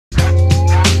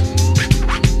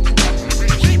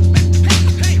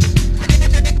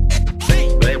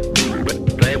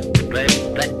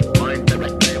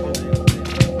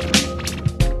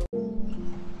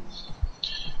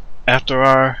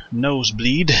after our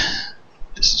nosebleed,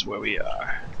 this is where we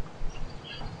are.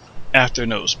 After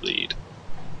nosebleed.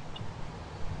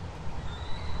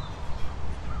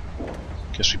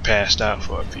 Guess we passed out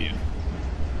for a few.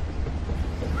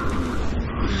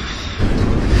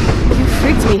 You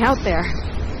freaked me out there.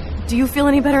 Do you feel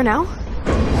any better now?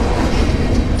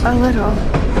 A little.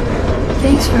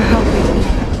 Thanks for helping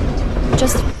me.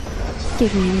 Just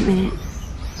give me a minute.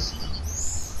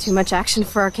 Too much action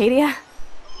for Arcadia?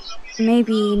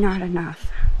 Maybe not enough.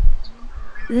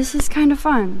 This is kind of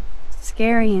fun.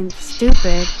 Scary and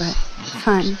stupid, but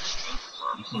fun.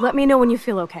 Let me know when you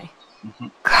feel okay.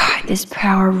 God, this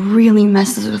power really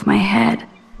messes with my head.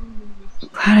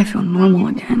 Glad I feel normal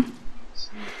again.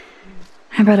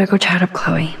 I better go chat up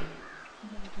Chloe.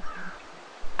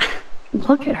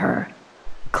 Look at her.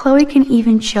 Chloe can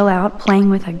even chill out playing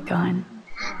with a gun.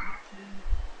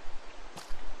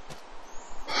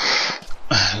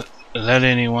 Let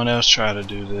anyone else try to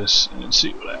do this and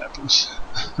see what happens.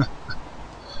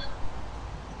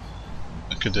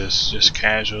 Look at this, just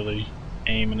casually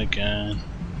aiming a gun.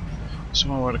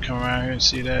 Someone were to come around here and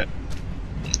see that,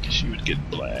 she would get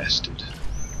blasted.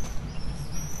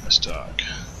 Let's talk.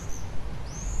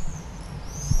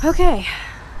 Okay.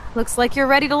 Looks like you're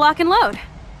ready to lock and load.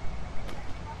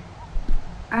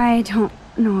 I don't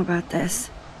know about this.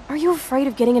 Are you afraid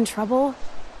of getting in trouble?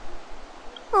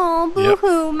 Oh,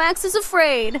 boo-hoo, yep. Max is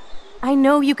afraid. I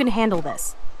know you can handle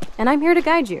this, and I'm here to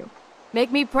guide you. Make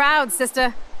me proud,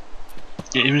 sister.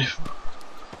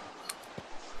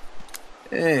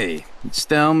 Hey, it's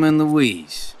Thelma and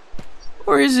Louise.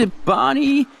 Or is it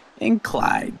Bonnie and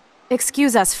Clyde?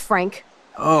 Excuse us, Frank.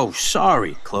 Oh,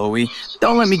 sorry, Chloe.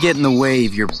 Don't let me get in the way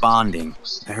of your bonding.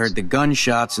 I heard the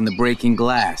gunshots and the breaking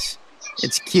glass.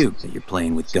 It's cute that you're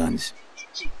playing with guns.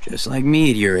 Just like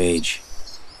me at your age.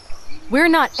 We're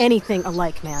not anything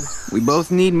alike, man. We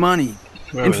both need money.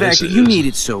 In fact, you need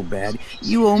it so bad,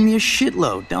 you owe me a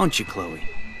shitload, don't you, Chloe?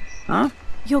 Huh?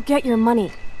 You'll get your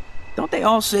money. Don't they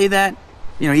all say that?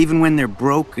 You know, even when they're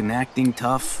broke and acting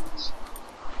tough?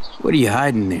 What are you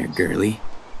hiding there, girlie?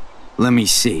 Let me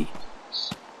see.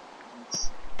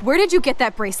 Where did you get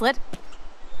that bracelet?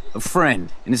 A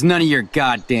friend, and it's none of your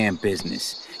goddamn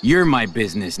business. You're my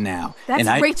business now.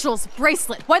 That's Rachel's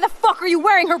bracelet. Why the fuck are you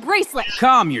wearing her bracelet?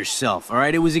 Calm yourself,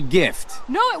 alright? It was a gift.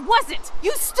 No, it wasn't.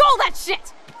 You stole that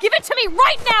shit. Give it to me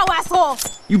right now, asshole.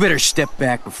 You better step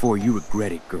back before you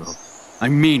regret it, girl. I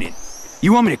mean it.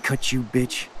 You want me to cut you,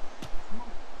 bitch?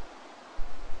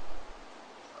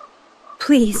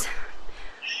 Please.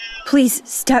 Please,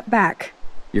 step back.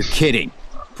 You're kidding.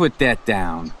 Put that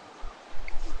down.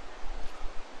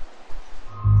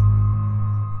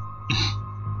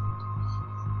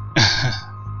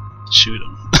 Shoot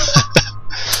him.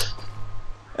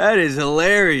 That is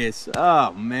hilarious.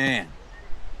 Oh, man.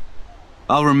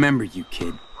 I'll remember you,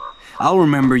 kid. I'll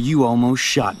remember you almost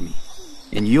shot me.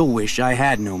 And you'll wish I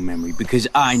had no memory, because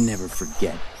I never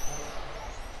forget.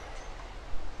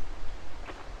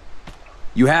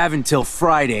 You have until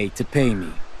Friday to pay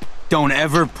me. Don't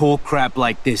ever pull crap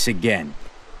like this again.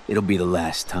 It'll be the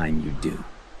last time you do.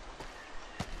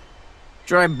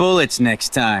 Try bullets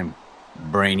next time,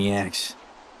 brainiacs.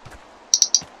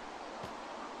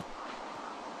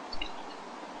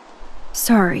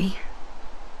 Sorry.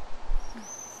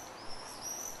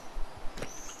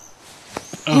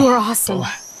 You were awesome.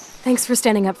 Thanks for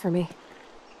standing up for me.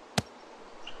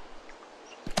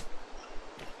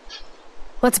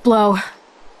 Let's blow.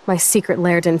 My secret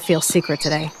lair didn't feel secret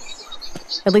today.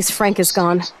 At least Frank is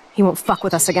gone. He won't fuck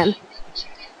with us again.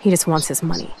 He just wants his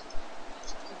money.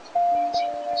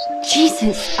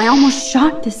 Jesus, I almost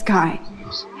shot this guy.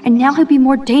 And now he'll be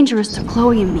more dangerous to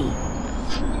Chloe and me.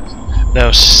 That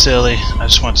was silly. I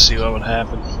just wanted to see what would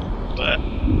happen. But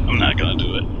I'm not gonna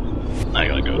do it. I'm not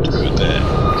gonna go through with that.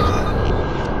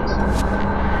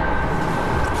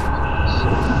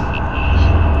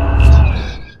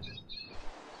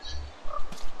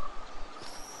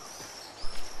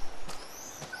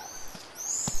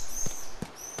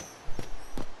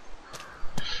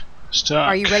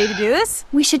 Are you ready to do this?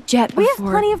 We should jet before. We have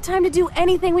plenty of time to do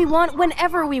anything we want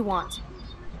whenever we want.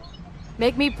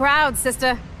 Make me proud,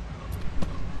 sister.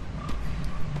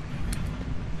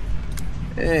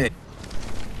 Hey.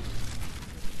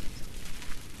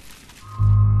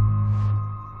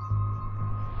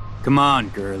 Come on,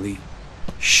 girlie.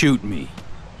 Shoot me.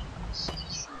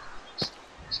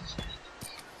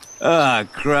 Ah,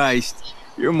 Christ.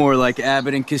 You're more like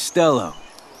Abbott and Costello.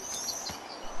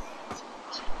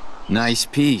 Nice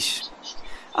piece.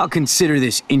 I'll consider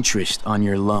this interest on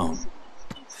your loan.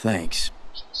 Thanks.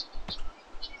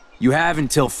 You have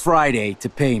until Friday to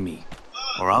pay me.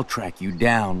 or I'll track you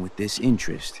down with this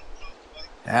interest.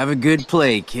 Have a good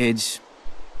play, kids.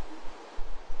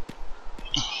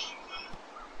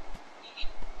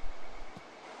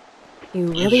 You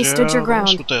really stood your ground.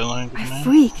 With that language, I man.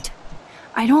 freaked.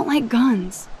 I don't like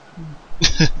guns.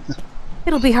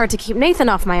 It'll be hard to keep Nathan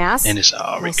off my ass. And it's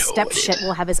all My recorded. step-shit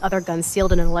will have his other gun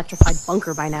sealed in an electrified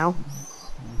bunker by now.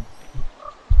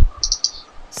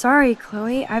 Sorry,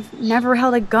 Chloe. I've never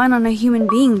held a gun on a human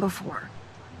being before.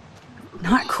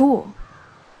 Not cool.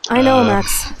 I know,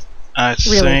 Max. I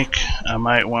Really. think I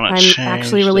might want to change I'm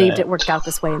actually relieved that. it worked out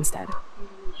this way instead.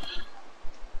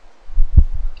 I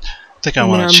think I And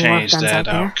want there to are more change guns that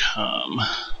out there. outcome.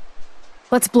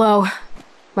 Let's blow.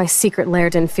 My secret lair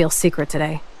didn't feel secret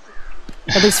today.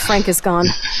 At least Frank is gone.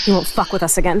 He won't fuck with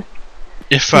us again.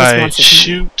 If He just I wants his money.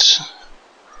 shoot,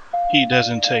 he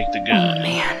doesn't take the Oh, gun.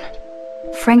 man.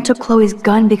 Frank took Chloe's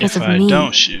gun because If of I me.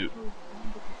 don't shoot.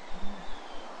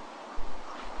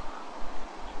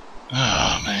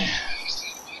 Oh, man.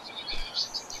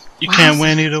 You can't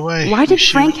win either way. Why You did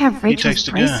shoot, Frank have he Rachel's takes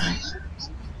the bracelet? gun.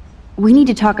 We need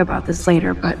to talk about this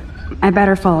later, but I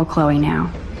better follow Chloe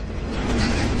now.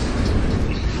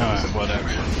 Alright, whatever.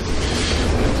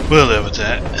 We'll live with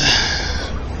that.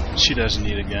 She doesn't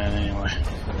need a gun anyway.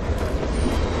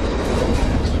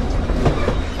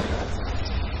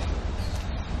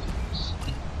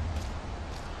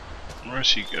 Where'd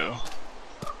she go?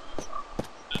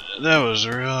 That was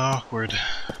real awkward.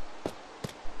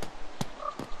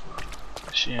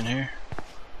 Is she in here?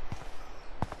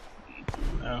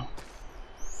 No.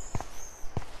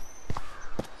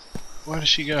 Where did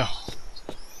she go?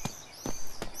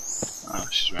 Oh,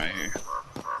 she's right here.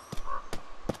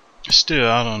 Still,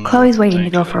 I don't know. Chloe's what waiting to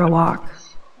think go of for a it. walk.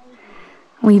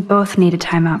 We both need a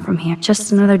timeout from here.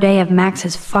 Just another day of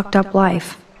Max's fucked up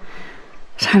life.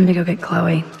 Time to go get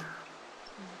Chloe.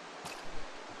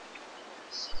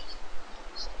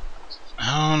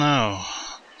 I don't know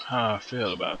how I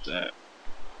feel about that.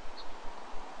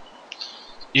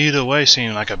 Either way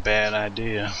seemed like a bad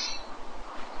idea.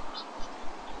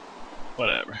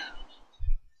 Whatever.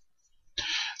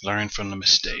 Learn from the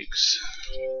mistakes.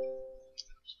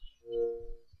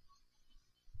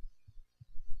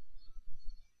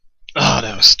 Oh,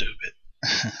 that was stupid.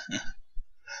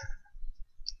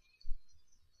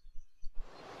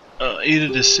 Either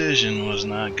decision was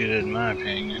not good in my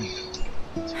opinion.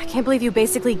 I can't believe you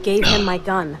basically gave him my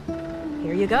gun.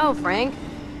 Here you go, Frank.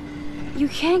 You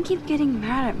can't keep getting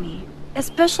mad at me.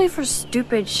 Especially for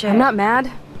stupid shit. I'm not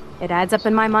mad. It adds up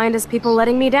in my mind as people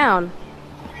letting me down.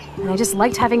 And I just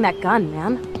liked having that gun,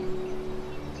 man.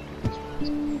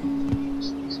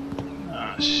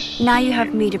 Oh, Now you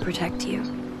have me to protect you.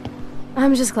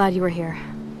 I'm just glad you were here.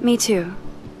 Me too.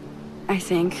 I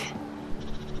think.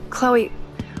 Chloe,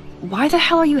 why the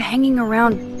hell are you hanging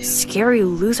around scary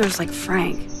losers like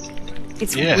Frank?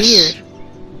 It's Yes. weird.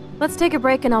 Let's take a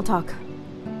break and I'll talk.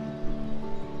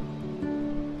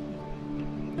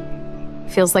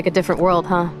 Feels like a different world,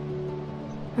 huh?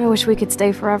 I wish we could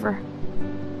stay forever.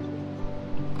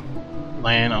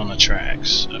 Land on the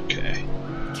tracks. Okay.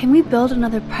 Can we build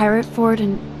another pirate fort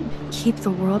and keep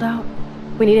the world out?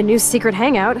 We need a new secret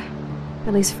hangout.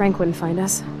 At least Frank wouldn't find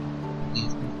us.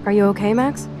 Are you okay,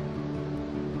 Max?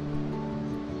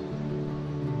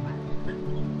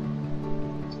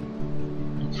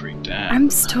 I'm freaked out. I'm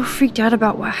still freaked out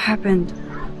about what happened.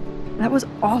 That was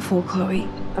awful, Chloe.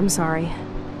 I'm sorry.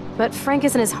 But Frank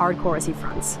isn't as hardcore as he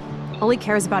fronts. All he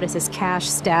cares about is his cash,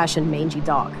 stash, and mangy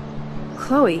dog.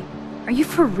 Chloe, are you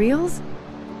for reals?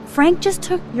 Frank just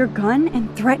took your gun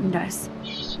and threatened us.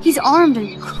 He's armed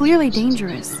and clearly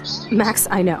dangerous. Max,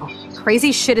 I know.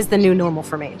 Crazy shit is the new normal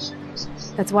for me.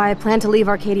 That's why I plan to leave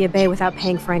Arcadia Bay without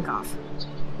paying Frank off.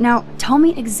 Now, tell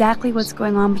me exactly what's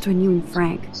going on between you and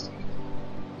Frank.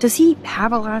 Does he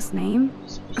have a last name?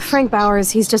 Frank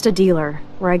Bowers, he's just a dealer,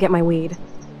 where I get my weed.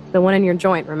 The one in your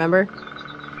joint, remember?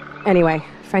 Anyway,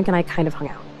 Frank and I kind of hung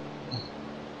out.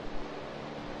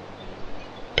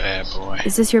 Bad boy.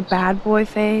 Is this your bad boy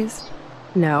phase?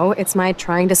 No, it's my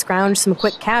trying to scrounge some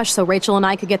quick cash so Rachel and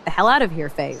I could get the hell out of here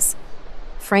phase.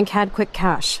 Frank had quick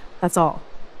cash, that's all.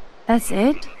 That's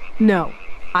it? No,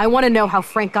 I want to know how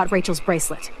Frank got Rachel's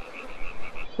bracelet.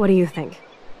 What do you think?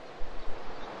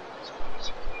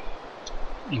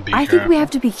 I think we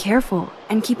have to be careful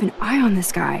and keep an eye on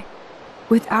this guy.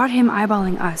 Without him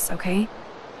eyeballing us, okay?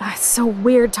 It's so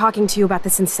weird talking to you about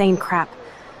this insane crap.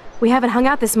 We haven't hung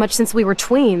out this much since we were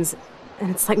tweens, and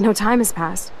it's like no time has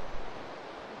passed.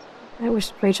 I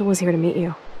wish Rachel was here to meet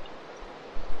you.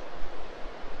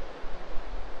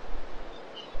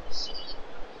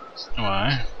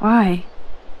 Why? Why?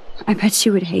 I bet she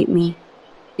would hate me.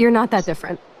 You're not that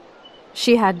different.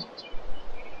 She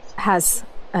has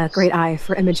a great eye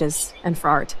for images and for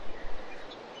art.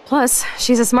 Plus,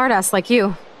 she's a smartass like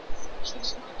you.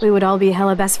 We would all be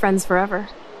hella best friends forever.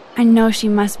 I know she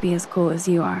must be as cool as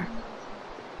you are.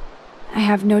 I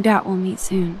have no doubt we'll meet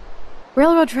soon.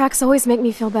 Railroad tracks always make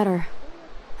me feel better.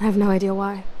 I have no idea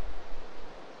why.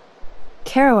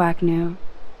 Kerouac knew.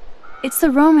 It's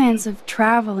the romance of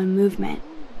travel and movement.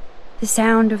 The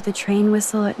sound of the train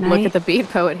whistle at night. Look at the beat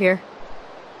poet here.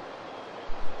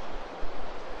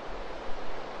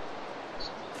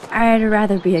 I'd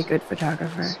rather be a good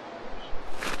photographer.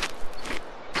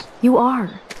 You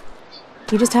are.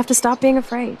 You just have to stop being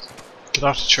afraid. Get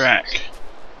off the track.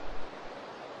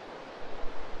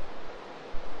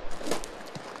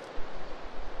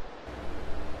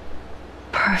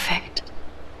 Perfect.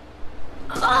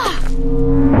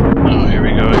 Oh, here we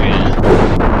go again.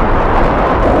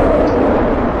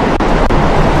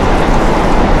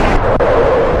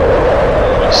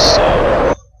 That's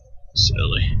so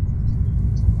silly.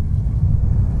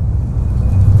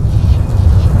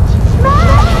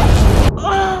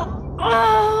 Why?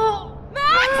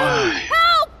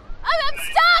 Help! I'm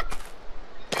stuck!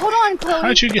 Hold on, Chloe.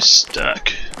 How'd you get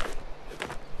stuck?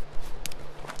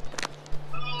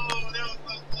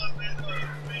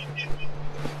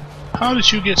 How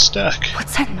did you get stuck?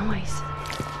 What's that noise?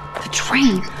 The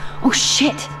train. Oh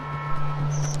shit.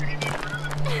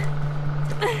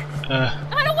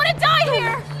 I don't want to die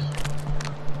here!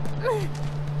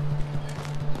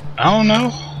 I don't know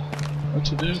what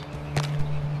to do.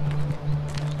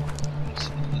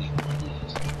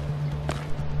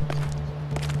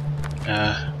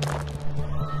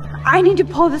 I need to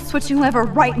pull the switching lever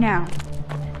right now.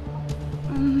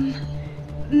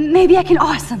 Maybe I can.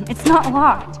 Awesome. It's not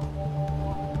locked.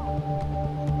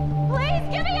 Please,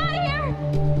 get me out of here!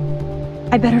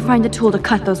 I better find a tool to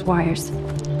cut those wires.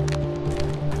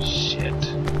 Shit.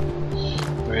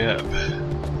 Hurry up.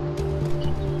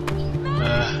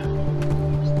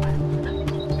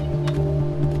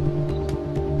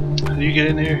 How do you get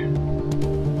in here?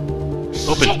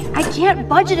 Open. Shit, I can't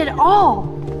budge it at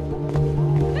all.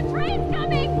 The train's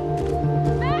coming!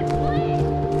 Max, please!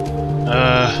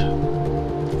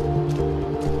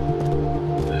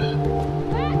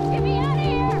 Max, get me out of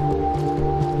here!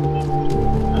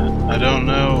 I don't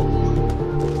know.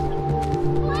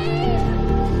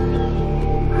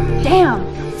 Damn,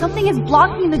 something is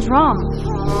blocking the drum.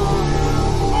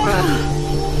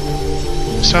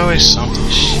 It's always something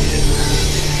shit.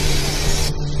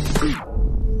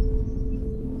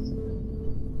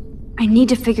 I need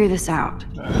to figure this out.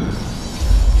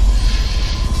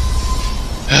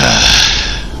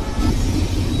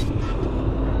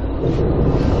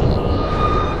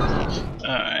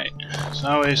 Alright. It's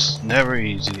always never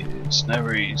easy. It's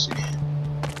never easy.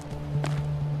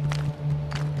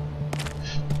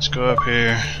 Let's go up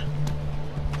here.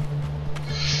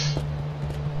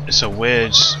 It's a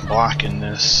wedge blocking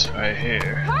this right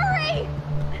here. Hurry!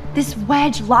 This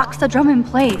wedge locks the drum in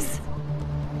place.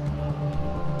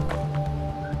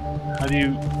 How do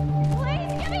you...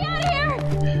 Please, get me out of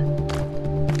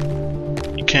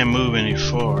here! You can't move any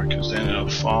forward because then it'll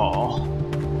fall.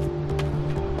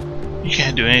 You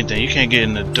can't do anything. You can't get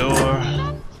in the door.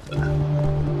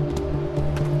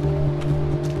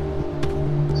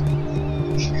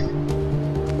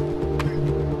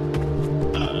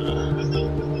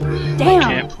 Damn,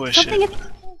 can't push something it.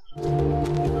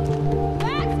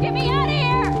 Max, get me out of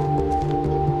here!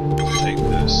 Take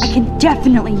this. I can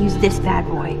definitely use this bad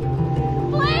boy.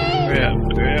 Please! Hurry up,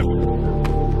 hurry up.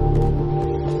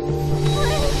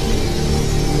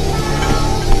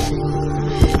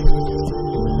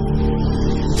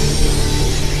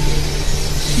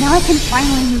 Now I can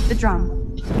finally move the drum.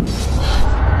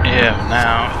 Yeah,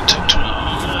 now it took too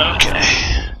long. Okay.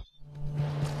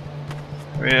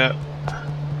 Hurry up.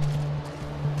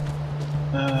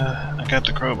 I got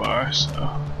the crowbar, so.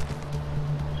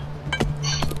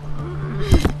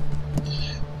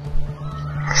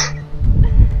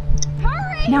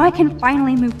 Now I can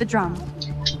finally move the drum.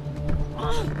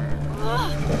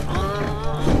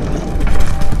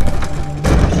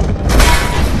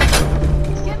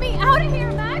 Get me out of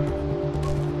here, Max!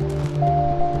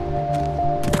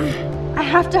 I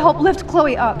have to help lift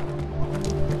Chloe up.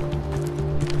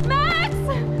 Max!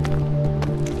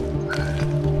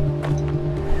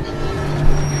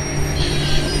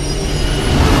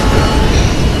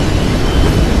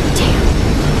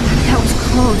 Damn, that was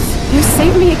close. You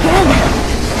saved me again!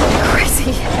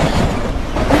 Crazy.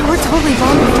 Now we're totally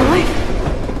bonded for life.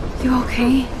 You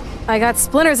okay? I got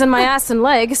splinters in my ass and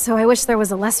leg, so I wish there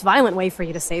was a less violent way for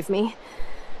you to save me.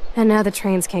 And now the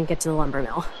trains can't get to the lumber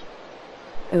mill.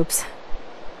 Oops.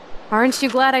 Aren't you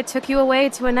glad I took you away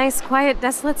to a nice, quiet,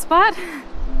 desolate spot?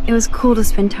 It was cool to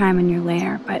spend time in your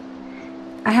lair, but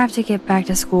I have to get back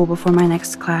to school before my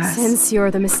next class. Since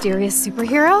you're the mysterious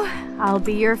superhero, I'll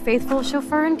be your faithful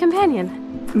chauffeur and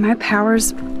companion. My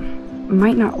powers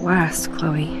might not last,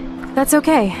 Chloe. That's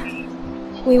okay.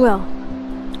 We will.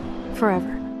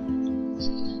 Forever.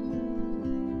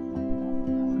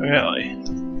 Really?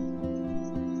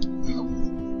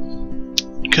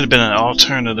 Could have been an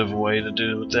alternative way to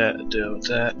deal with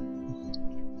that.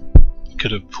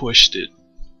 Could have pushed it.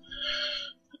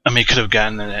 I mean, could have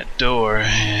gotten in that door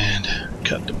and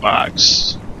cut the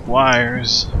box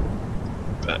wires.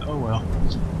 But oh well.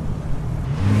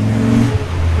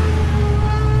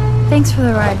 Thanks for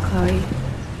the ride, Chloe.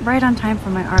 Right on time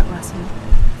for my art lesson.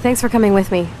 Thanks for coming with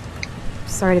me.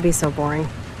 Sorry to be so boring.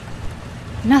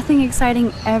 Nothing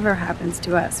exciting ever happens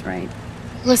to us, right?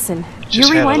 Listen, Just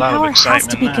your had a rewind lot of power has to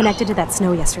excitement be now. connected to that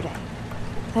snow yesterday.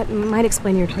 That might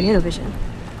explain your tornado vision.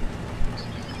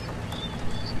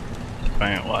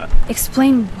 Man, what?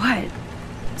 Explain what?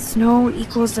 Snow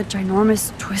equals the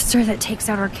ginormous twister that takes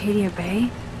out Arcadia Bay?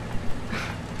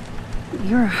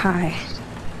 You're high.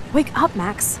 Wake up,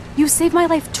 Max. You saved my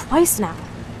life twice now.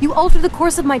 You altered the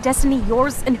course of my destiny,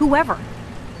 yours, and whoever.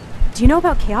 Do you know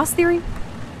about chaos theory?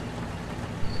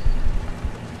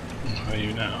 How do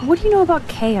you know? What do you know about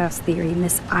chaos theory,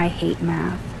 Miss I Hate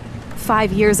Math?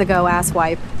 5 years ago,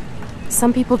 asswipe.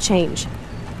 Some people change.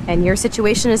 And your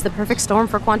situation is the perfect storm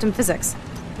for quantum physics.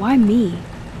 Why me?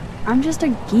 I'm just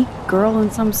a geek girl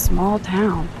in some small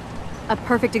town. A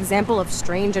perfect example of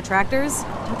strange attractors?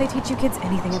 Don't they teach you kids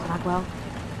anything at Blackwell?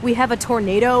 We have a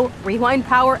tornado, rewind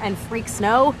power, and freak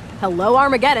snow. Hello,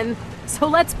 Armageddon. So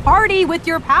let's party with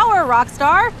your power,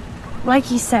 Rockstar!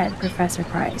 Like you said, Professor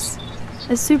Price,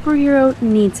 a superhero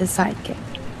needs a sidekick.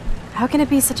 How can it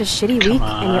be such a shitty week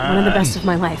and yet one of the best of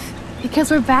my life? Because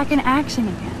we're back in action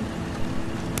again.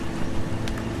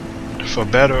 For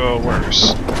better or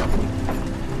worse.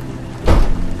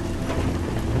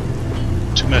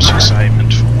 Too much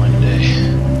excitement for one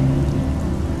day.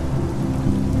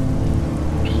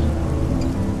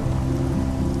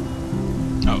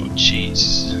 Oh,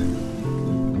 jeez.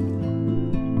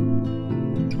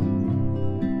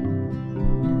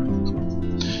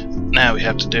 Now we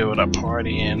have to deal with our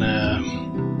party in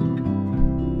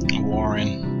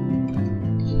Warren.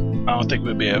 I don't think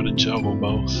we'll be able to juggle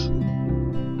both.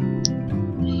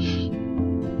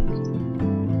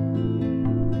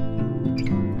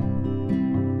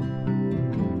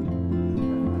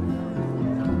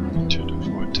 To the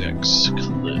Vortex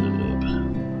Club.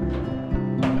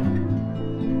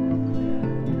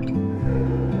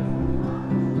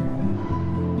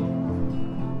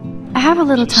 I have a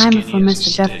little time before Skinny as a Mr.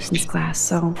 stick. Jefferson's class,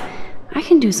 so I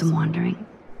can do some wandering.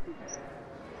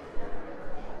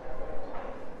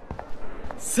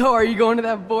 So are you going to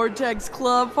that Vortex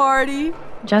Club party?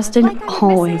 Justin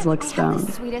always looks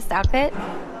stoned. Sweetest outfit.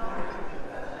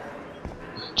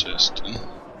 Justin.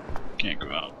 Can't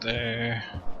go out there.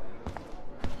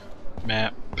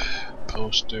 Map.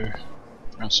 Poster.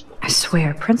 Principal. I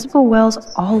swear, Principal Wells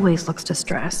always looks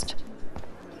distressed.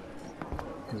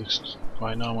 Looks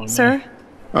quite normal to me. Sir?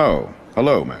 Oh,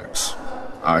 hello, Max.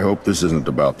 I hope this isn't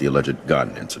about the alleged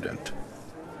gun incident.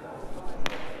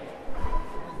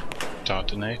 Talk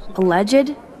to Nathan.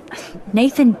 Alleged?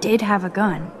 Nathan did have a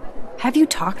gun. Have you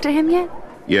talked to him yet?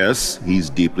 Yes, he's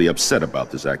deeply upset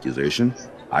about this accusation.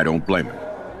 I don't blame him.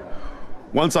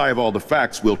 Once I have all the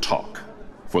facts, we'll talk.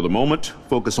 For the moment,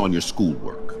 focus on your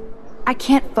schoolwork. I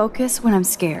can't focus when I'm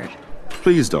scared.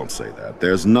 Please don't say that.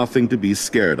 There's nothing to be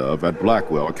scared of at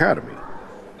Blackwell Academy.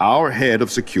 Our head of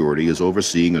security is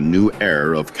overseeing a new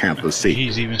era of campus safety.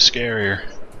 He's even scarier.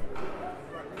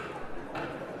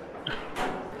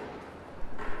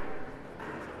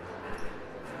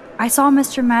 I saw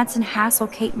Mr. Madsen hassle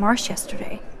Kate Marsh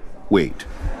yesterday. Wait.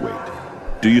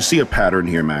 Do you see a pattern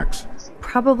here, Max?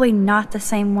 Probably not the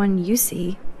same one you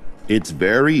see. It's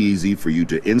very easy for you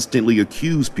to instantly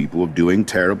accuse people of doing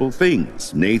terrible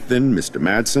things. Nathan, Mr.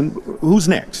 Madsen, who's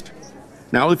next?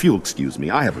 Now, if you'll excuse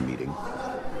me, I have a meeting.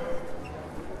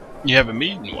 You have a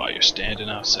meeting while you're standing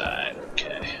outside.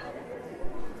 Okay.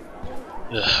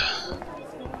 Ugh.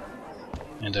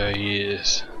 And there he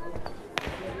is.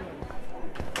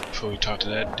 Before we talk to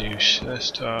that douche,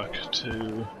 let's talk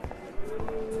to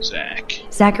Zach.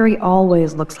 Zachary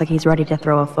always looks like he's ready to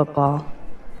throw a football.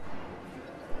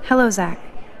 Hello, Zach.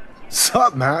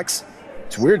 Sup, Max?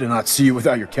 It's weird to not see you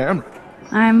without your camera.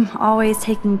 I'm always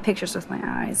taking pictures with my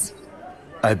eyes.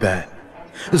 I bet.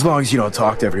 As long as you don't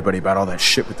talk to everybody about all that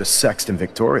shit with the sext in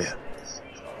Victoria.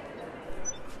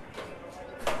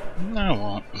 I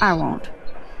won't. I won't.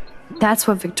 That's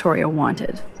what Victoria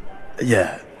wanted.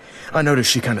 Yeah, I noticed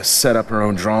she kind of set up her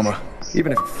own drama,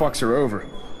 even if it fucks her over.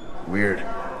 Weird.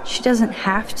 She doesn't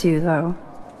have to, though.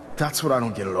 That's what I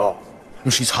don't get at all.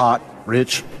 When she's hot,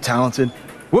 rich, talented,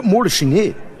 what more does she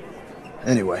need?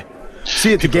 Anyway, see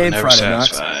you at the People are game never Friday night.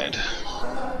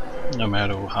 satisfied, no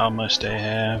matter how much they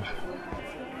have.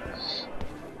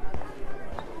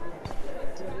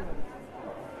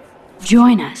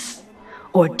 Join us,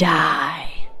 or die.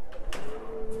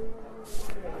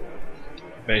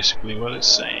 Basically what it's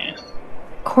saying.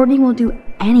 Courtney will do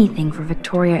anything for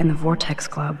Victoria and the Vortex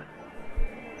Club.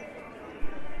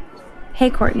 Hey,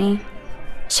 Courtney.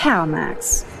 Ciao,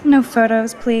 Max. No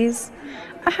photos, please.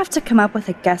 I have to come up with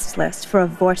a guest list for a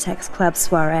Vortex Club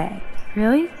soiree.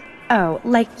 Really? Oh,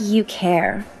 like you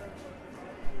care.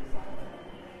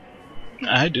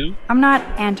 I do. I'm not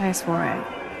anti-soiree.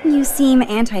 You seem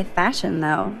anti-fashion,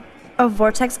 though. A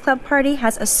Vortex Club party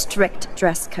has a strict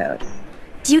dress code.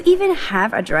 Do you even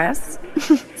have a dress?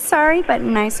 Sorry, but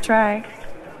nice try.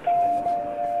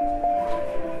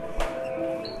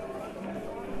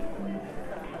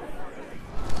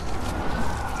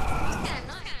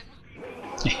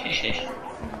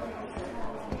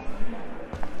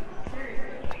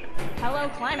 Hello,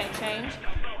 climate change.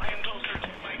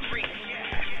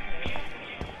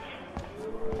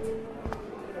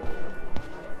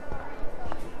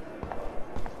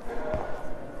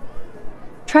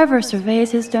 Trevor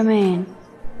surveys his domain.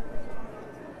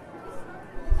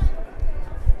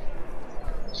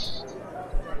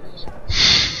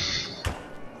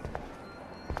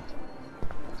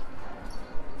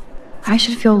 I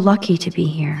should feel lucky to be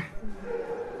here.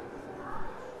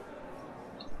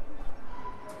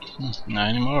 Not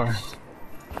anymore.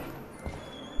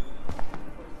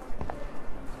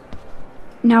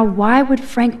 Now, why would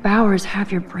Frank Bowers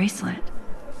have your bracelet?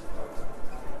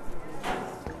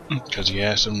 Because he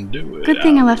asked him to do it. Good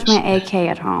thing I left my obviously. AK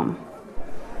at home.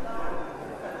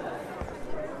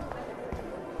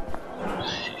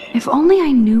 If only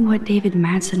I knew what David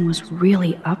Madsen was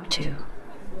really up to.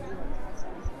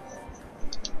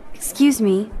 Excuse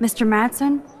me, Mr.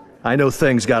 Madsen? I know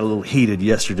things got a little heated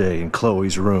yesterday in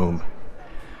Chloe's room.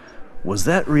 Was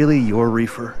that really your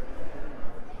reefer?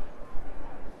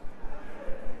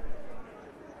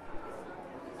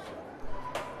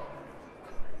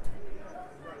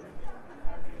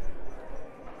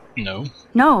 No.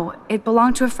 No, it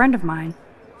belonged to a friend of mine.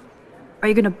 Are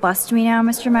you gonna bust me now,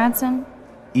 Mr. Madsen?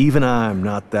 Even I'm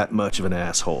not that much of an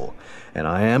asshole, and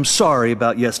I am sorry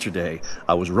about yesterday.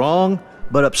 I was wrong,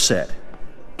 but upset.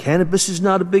 Cannabis is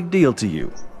not a big deal to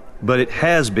you, but it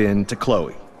has been to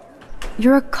Chloe.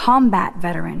 You're a combat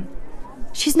veteran.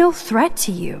 She's no threat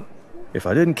to you. If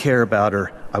I didn't care about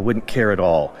her, I wouldn't care at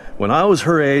all. When I was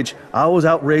her age, I was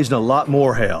out raising a lot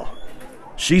more hell.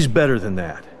 She's better than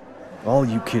that. All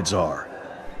you kids are.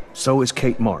 So is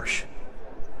Kate Marsh.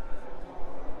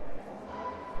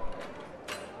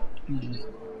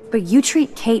 But you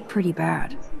treat Kate pretty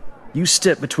bad. You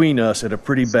stepped between us at a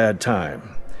pretty bad time.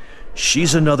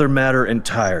 She's another matter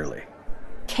entirely.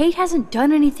 Kate hasn't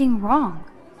done anything wrong.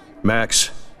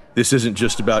 Max, this isn't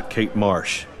just about Kate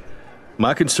Marsh.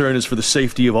 My concern is for the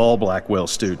safety of all Blackwell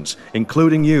students,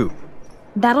 including you.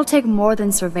 That'll take more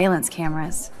than surveillance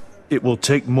cameras. It will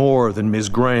take more than Ms.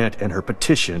 Grant and her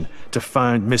petition to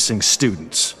find missing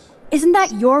students. Isn't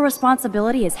that your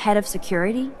responsibility as head of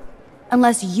security?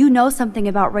 Unless you know something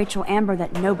about Rachel Amber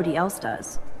that nobody else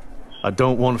does. I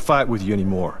don't want to fight with you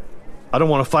anymore. I don't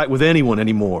want to fight with anyone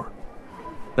anymore.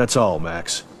 That's all,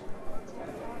 Max.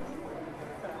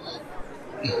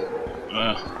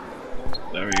 Well,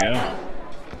 there we go.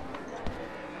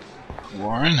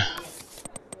 Warren.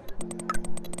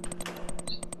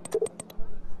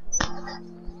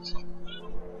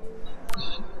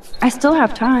 I still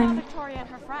have time.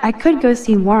 I could go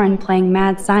see Warren playing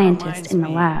mad scientist in the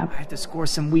lab. I have to score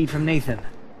some weed from Nathan.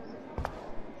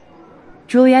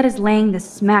 Juliet is laying the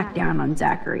smackdown on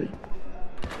Zachary.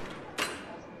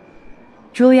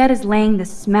 Juliet is laying the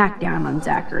smackdown on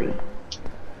Zachary.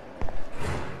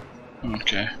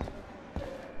 Okay.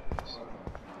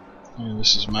 And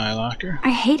this is my locker. I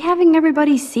hate having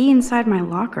everybody see inside my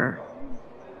locker.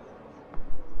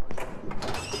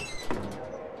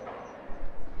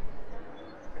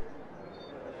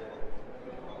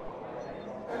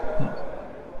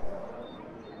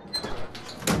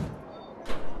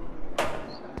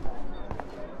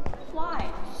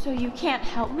 Why? So you can't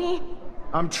help me?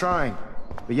 I'm trying,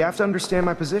 but you have to understand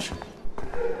my position.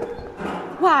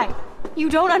 Why? You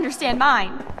don't understand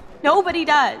mine. Nobody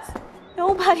does.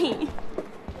 Nobody.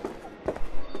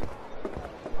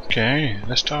 Okay,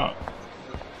 let's talk.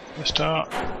 Let's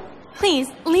talk. Please,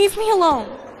 leave me alone.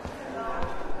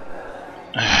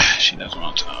 She doesn't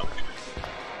want to talk.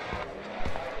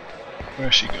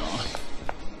 Where's she going?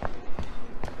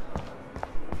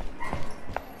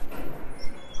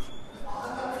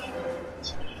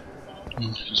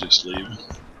 She's just leaving.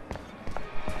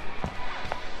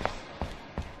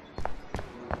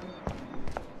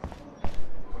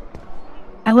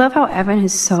 I love how Evan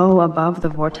is so above the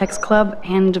Vortex Club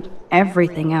and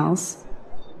everything else.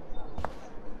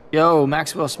 Yo,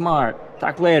 Maxwell Smart.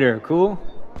 Talk later, cool?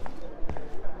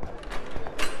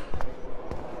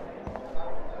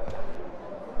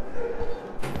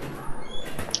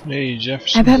 Hey,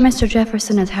 Jefferson. I bet Mr.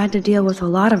 Jefferson has had to deal with a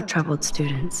lot of troubled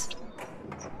students.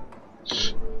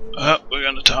 We're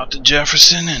gonna talk to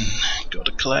Jefferson and go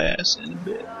to class in a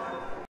bit.